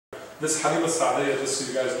This Halyma Saadya, just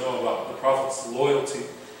so you guys know about the Prophet's loyalty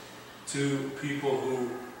to people who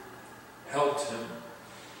helped him,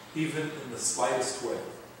 even in the slightest way.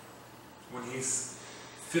 When he's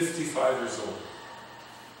 55 years old,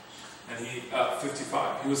 and he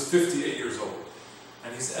was 58 years old,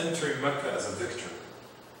 and he's entering Mecca as a victor,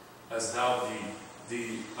 as now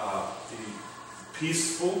the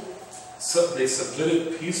peaceful. So they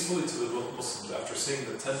submitted peacefully to the Muslims after seeing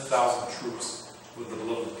the 10,000 troops with the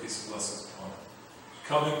beloved peace and blessings upon him,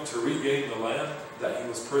 coming to regain the land that he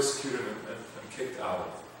was persecuted and kicked out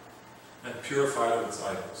of, and purified of its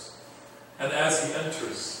idols. And as he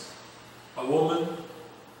enters, a woman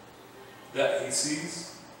that he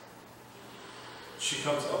sees, she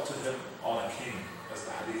comes up to him on a cane, as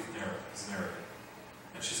the hadith is narrated.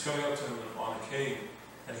 And she's coming up to him on a cane,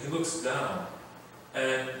 and he looks down,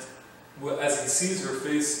 and as he sees her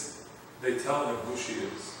face, they tell him who she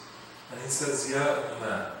is. And he says, Ya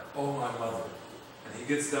Umma, oh my mother. And he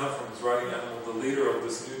gets down from his riding animal, the leader of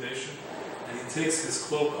this new nation, and he takes his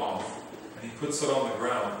cloak off, and he puts it on the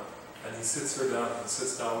ground, and he sits her down, and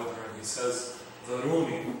sits down with her, and he says,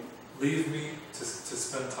 Dharuni, leave me to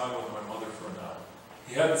spend time with my mother for an hour.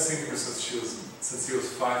 He hadn't seen her since he was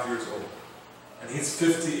 5 years old. And he's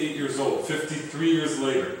 58 years old, 53 years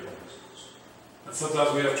later. And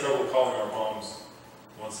sometimes we have trouble calling our moms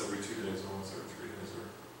once every 2 days or once every 3 days, or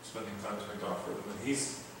spending time to make dua for them. And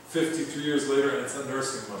he's 53 years later, and it's a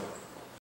nursing mother.